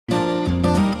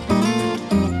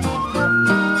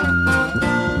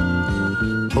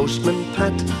Postman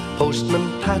Pat,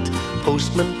 Postman Pat,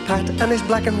 Postman Pat, and his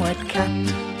black and white cat.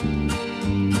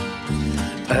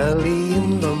 Early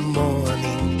in the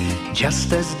morning,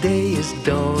 just as day is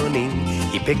dawning,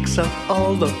 he picks up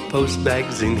all the post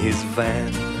bags in his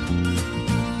van.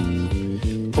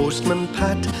 Postman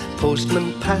Pat,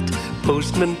 Postman Pat,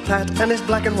 Postman Pat, and his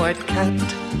black and white cat.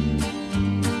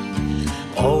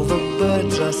 All the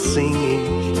birds are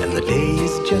singing, and the day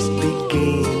is just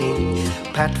beginning.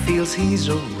 Pat feels he's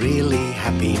a really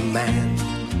happy man.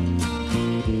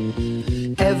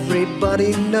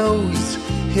 Everybody knows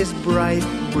his bright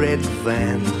red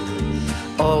van.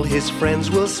 All his friends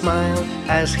will smile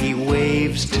as he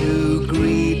waves to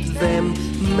greet them.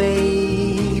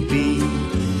 Maybe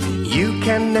you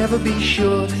can never be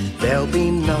sure. There'll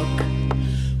be knock,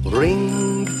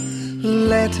 ring,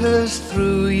 letters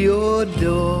through your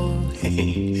door.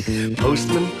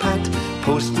 Postman Pat,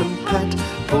 Postman Pat,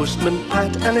 Postman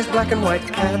Pat, and his black and white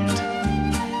cat.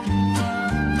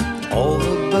 All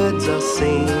the birds are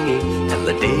singing, and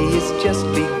the day is just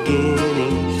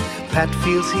beginning. Pat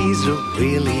feels he's a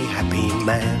really happy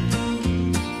man.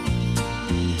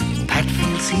 Pat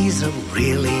feels he's a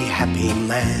really happy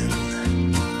man.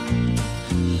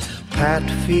 Pat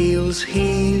feels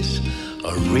he's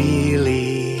a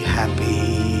really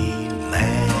happy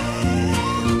man.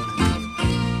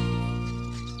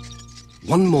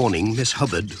 One morning, Miss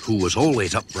Hubbard, who was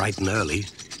always up bright and early,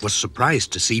 was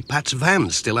surprised to see Pat's van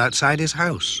still outside his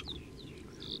house.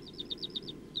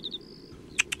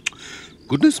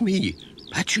 Goodness me,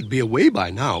 Pat should be away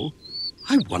by now.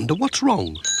 I wonder what's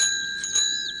wrong.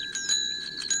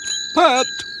 Pat,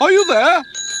 are you there?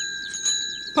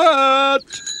 Pat!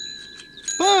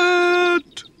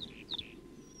 Pat!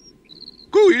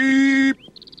 Coo-eep!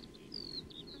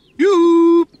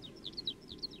 Yoop!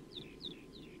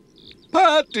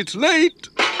 Pat, it's late!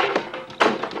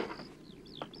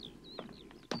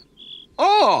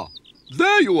 Ah,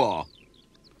 there you are.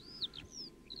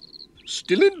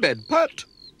 Still in bed, Pat?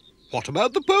 What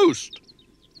about the post?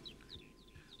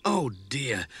 Oh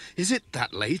dear, is it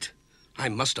that late? I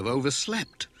must have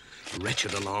overslept.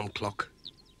 Wretched alarm clock.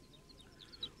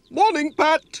 Morning,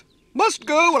 Pat. Must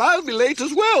go or I'll be late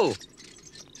as well.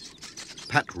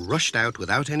 Pat rushed out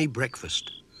without any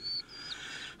breakfast.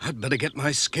 I'd better get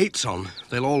my skates on.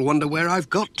 They'll all wonder where I've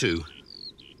got to.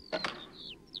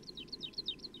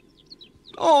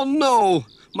 Oh no,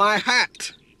 my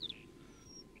hat.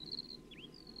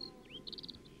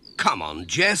 Come on,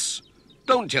 Jess.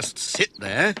 Don't just sit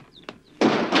there.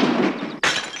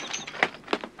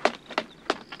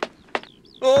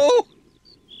 Oh!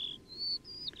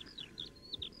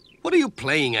 What are you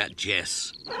playing at,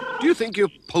 Jess? Do you think you're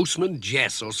Postman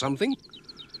Jess or something?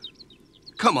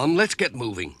 Come on, let's get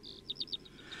moving.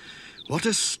 What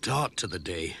a start to the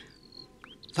day.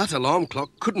 That alarm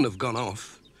clock couldn't have gone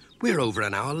off. We're over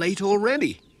an hour late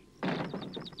already.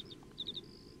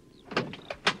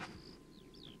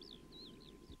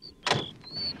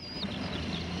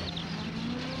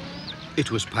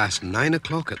 It was past 9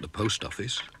 o'clock at the post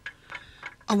office.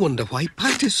 I wonder why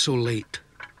Pat is so late,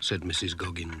 said Mrs.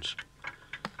 Goggins.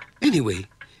 Anyway,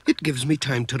 it gives me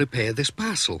time to repair this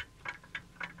parcel.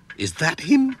 Is that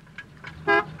him?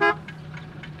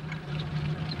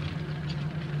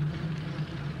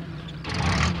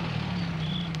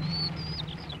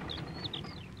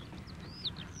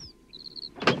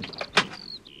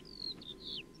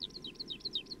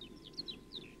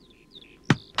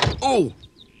 Oh,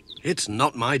 it's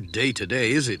not my day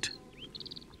today, is it?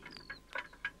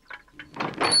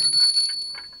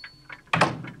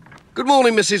 Good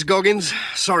morning, Mrs. Goggins.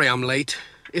 Sorry I'm late.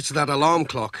 It's that alarm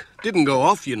clock. Didn't go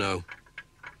off, you know.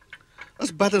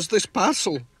 As bad as this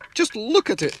parcel. Just look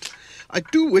at it. I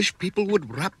do wish people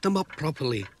would wrap them up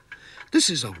properly. This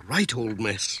is a right old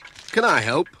mess. Can I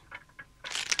help?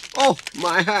 Oh,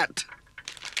 my hat.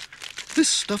 This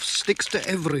stuff sticks to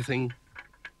everything.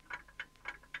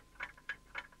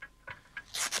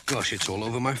 Gosh, it's all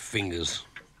over my fingers.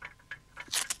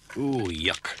 Ooh,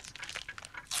 yuck.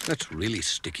 That's really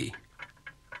sticky.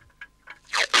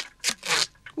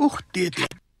 Oh, dear, dear.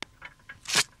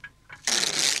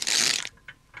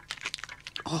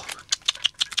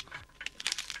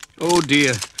 Oh,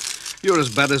 dear. You're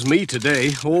as bad as me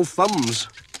today, all thumbs.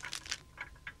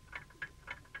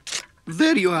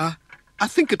 There you are. I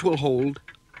think it will hold.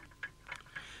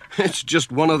 It's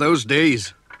just one of those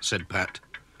days, said Pat.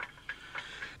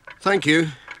 Thank you.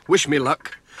 Wish me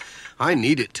luck. I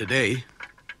need it today.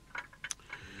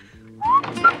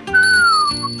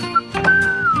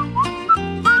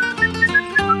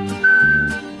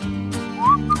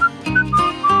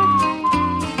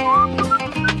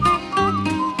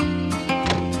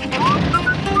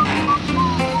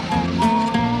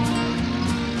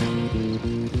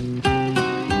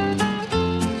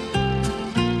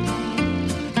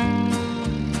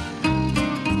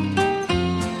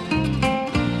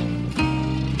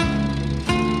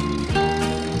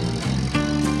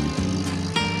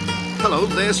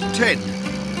 there's Ted.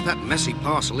 That messy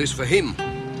parcel is for him.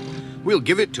 We'll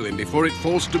give it to him before it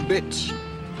falls to bits.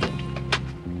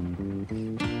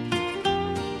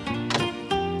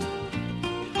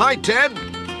 Hi, Ted.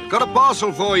 Got a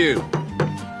parcel for you.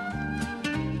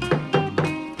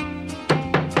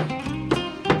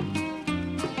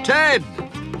 Ted!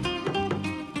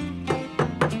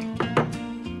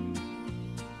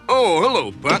 Oh,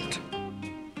 hello, Pat.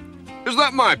 Is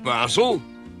that my parcel?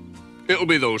 It'll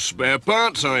be those spare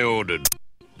parts I ordered.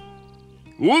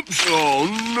 Whoops! Oh,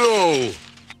 no!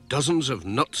 Dozens of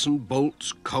nuts and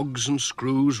bolts, cogs and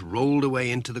screws rolled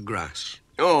away into the grass.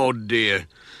 Oh, dear.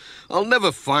 I'll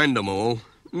never find them all.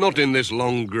 Not in this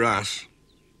long grass.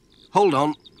 Hold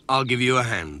on. I'll give you a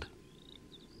hand.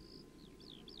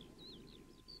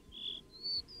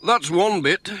 That's one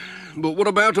bit. But what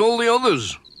about all the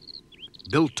others?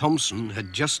 Bill Thompson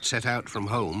had just set out from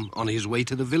home on his way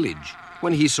to the village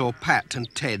when he saw Pat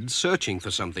and Ted searching for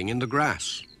something in the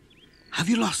grass. "Have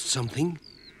you lost something?"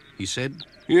 he said.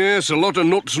 "Yes, a lot of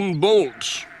nuts and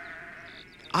bolts."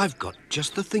 "I've got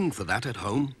just the thing for that at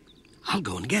home. I'll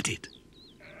go and get it.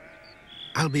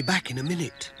 I'll be back in a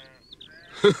minute."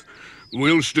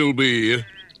 "We'll still be here,"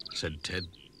 said Ted.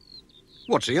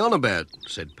 "What's he on about?"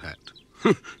 said Pat.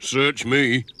 "Search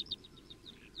me."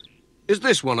 "Is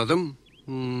this one of them?"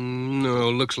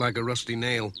 No, looks like a rusty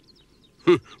nail."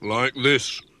 "Like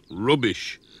this.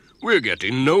 Rubbish. We're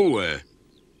getting nowhere."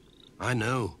 "I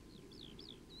know.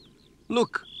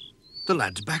 Look, the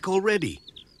lad's back already.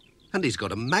 And he's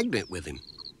got a magnet with him."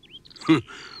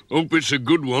 "Hope it's a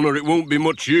good one or it won't be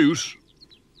much use."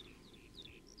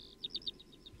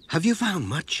 "Have you found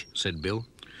much?" said Bill.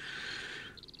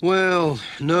 "Well,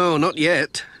 no, not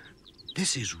yet.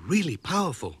 This is really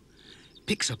powerful.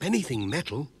 Picks up anything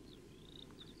metal.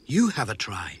 You have a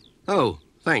try." "Oh,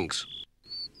 thanks."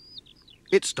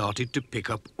 It started to pick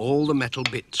up all the metal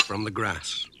bits from the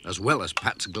grass, as well as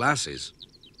Pat's glasses.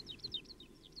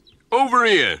 "Over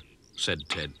here," said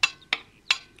Ted.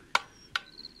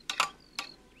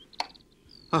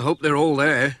 "I hope they're all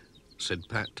there," said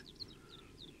Pat.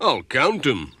 "I'll count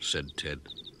 'em," said Ted.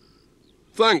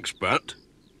 "Thanks, Pat."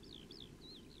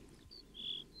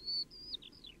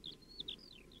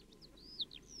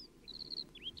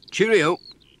 "Cheerio."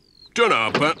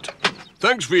 "Ta-ra, Pat.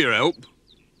 Thanks for your help."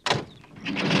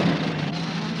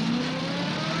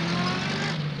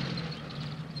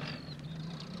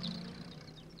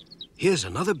 "Here's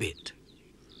another bit."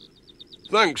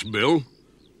 "Thanks, Bill.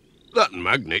 That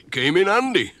magnet came in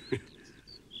handy."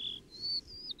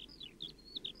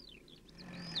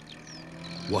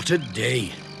 "What a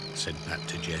day," said Pat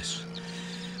to Jess.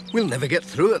 "We'll never get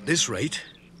through at this rate."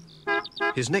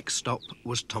 His next stop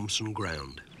was Thompson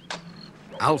Ground.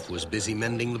 Alf was busy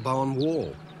mending the barn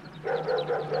wall.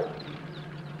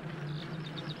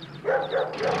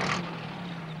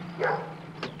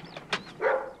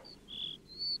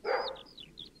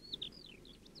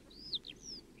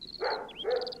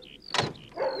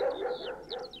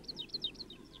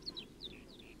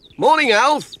 "Morning,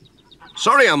 Alf.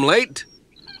 Sorry I'm late.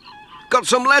 Got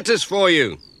some letters for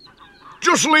you."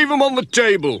 "Just leave them on the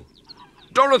table.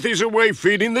 Dorothy's away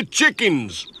feeding the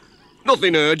chickens.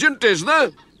 Nothing urgent, is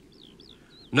there?"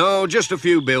 "No, just a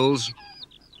few bills."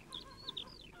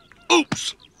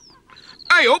 "Oops!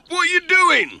 Hey up, what are you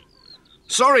doing?"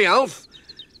 "Sorry, Alf.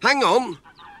 Hang on."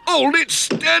 "Hold it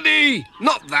steady!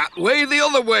 Not that way, the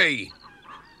other way."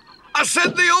 "I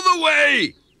said the other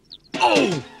way!"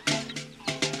 "Oh!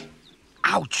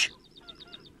 Ouch!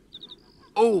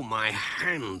 Oh, my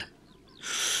hand.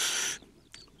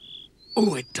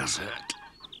 Oh, it does hurt.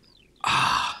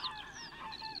 Ah.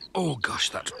 Oh, gosh,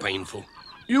 that's painful."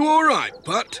 "You all right,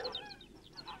 Pat?"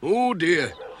 "Oh,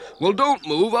 dear. Well, don't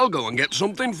move. I'll go and get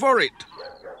something for it."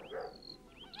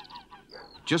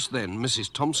 Just then,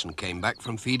 Mrs. Thompson came back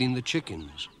from feeding the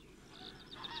chickens.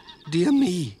 "Dear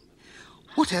me.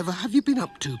 Whatever have you been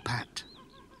up to, Pat?"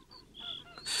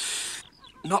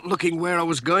 "Not looking where I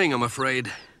was going, I'm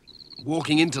afraid.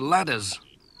 Walking into ladders."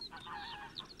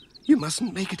 "You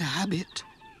mustn't make it a habit.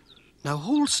 Now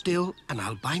hold still and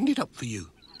I'll bind it up for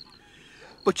you.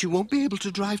 But you won't be able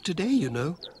to drive today, you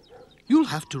know. You'll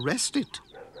have to rest it."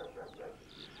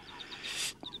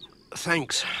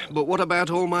 "Thanks, but what about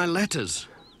all my letters?"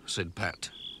 said Pat.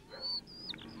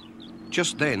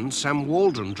 Just then, Sam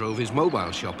Waldron drove his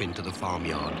mobile shop into the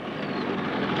farmyard.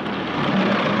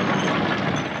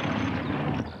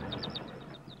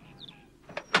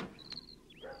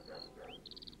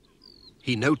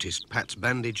 He noticed Pat's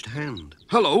bandaged hand.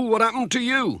 "Hello, what happened to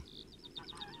you?"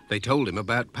 They told him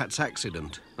about Pat's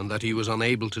accident and that he was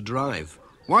unable to drive.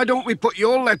 "Why don't we put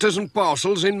your letters and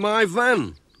parcels in my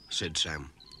van?" said Sam.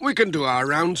 We can do our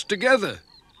rounds together.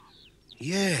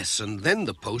 Yes, and then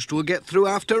the post will get through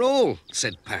after all,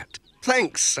 said Pat.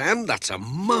 Thanks, Sam. That's a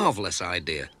marvellous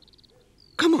idea.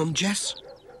 Come on, Jess.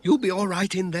 You'll be all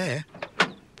right in there.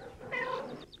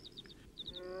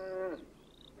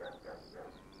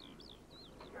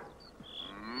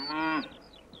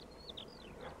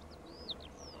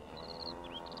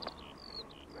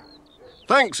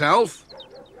 Thanks, Alf.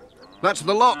 That's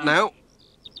the lot now.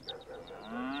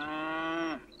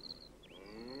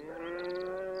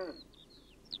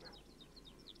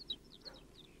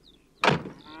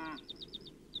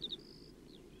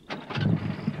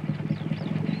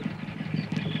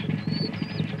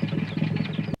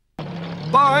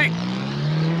 Bye.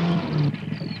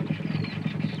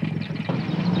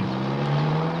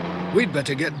 We'd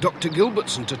better get Dr.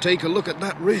 Gilbertson to take a look at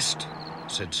that wrist,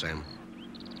 said Sam.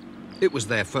 It was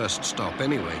their first stop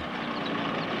anyway.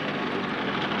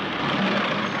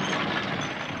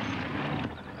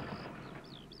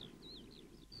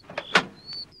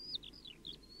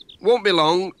 Won't be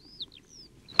long.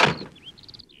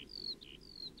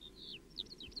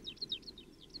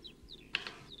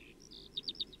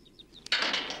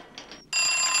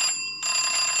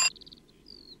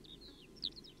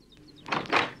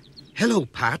 Hello,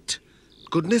 Pat.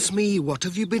 Goodness me, what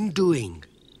have you been doing?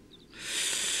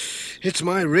 It's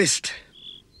my wrist.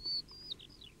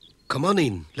 Come on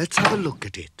in, let's have a look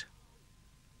at it.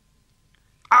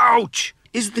 Ouch!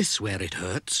 Is this where it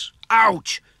hurts?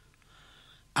 Ouch!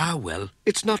 Ah, well,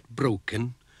 it's not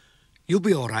broken. You'll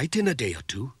be all right in a day or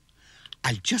two.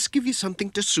 I'll just give you something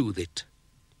to soothe it.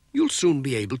 You'll soon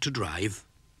be able to drive.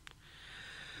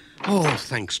 Oh,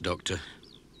 thanks, Doctor.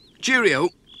 Cheerio.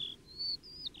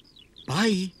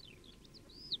 Bye.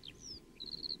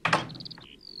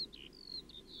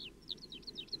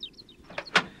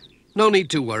 No need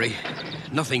to worry.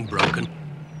 Nothing broken.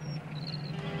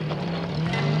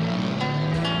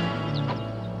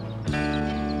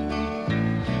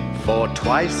 For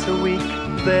twice a week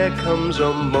there comes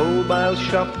a mobile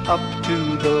shop up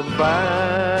to the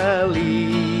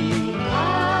valley.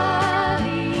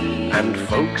 And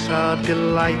folks are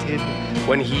delighted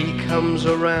when he comes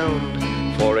around,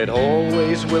 for it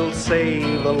always will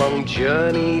save a long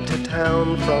journey to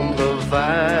town from the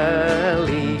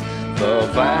valley. The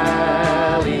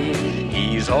valley.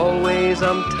 He's always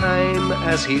on time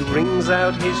as he rings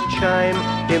out his chime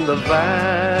in the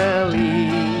valley.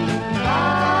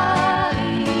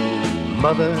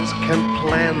 Mothers can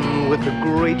plan with a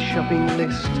great shopping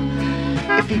list.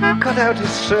 If he cut out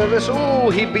his service, oh,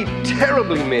 he'd be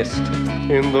terribly missed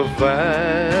in the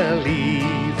valley.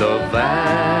 The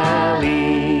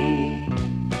valley.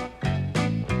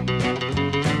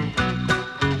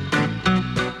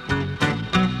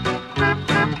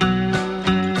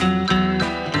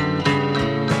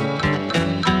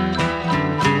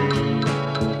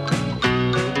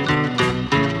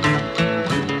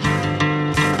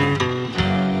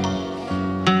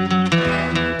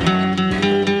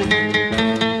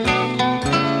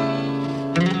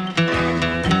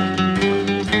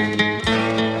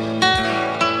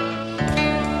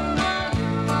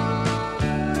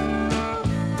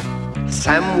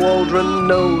 Sam Waldron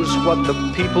knows what the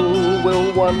people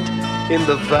will want in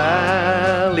the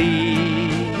valley.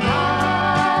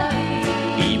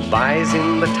 He buys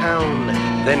in the town,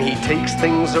 then he takes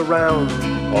things around.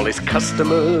 All his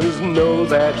customers know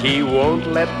that he won't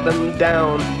let them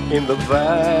down in the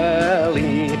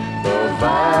valley. The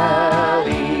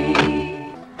valley.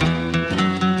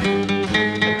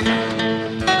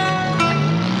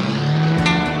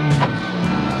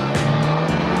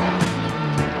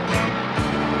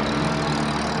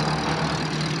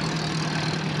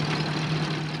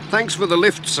 Thanks for the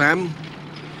lift, Sam.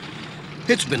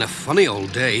 It's been a funny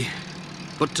old day.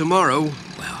 But tomorrow,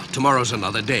 well, tomorrow's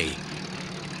another day.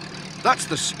 That's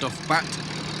the stuff, Pat.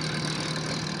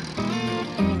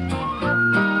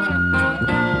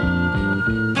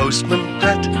 Postman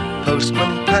Pat,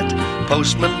 Postman Pat,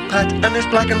 Postman Pat and his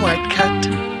black and white cat.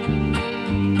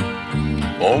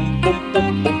 Boom, boom,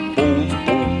 boom, boom, boom,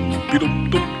 boom, be-dum,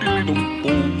 dum, dee-dum,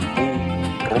 boom.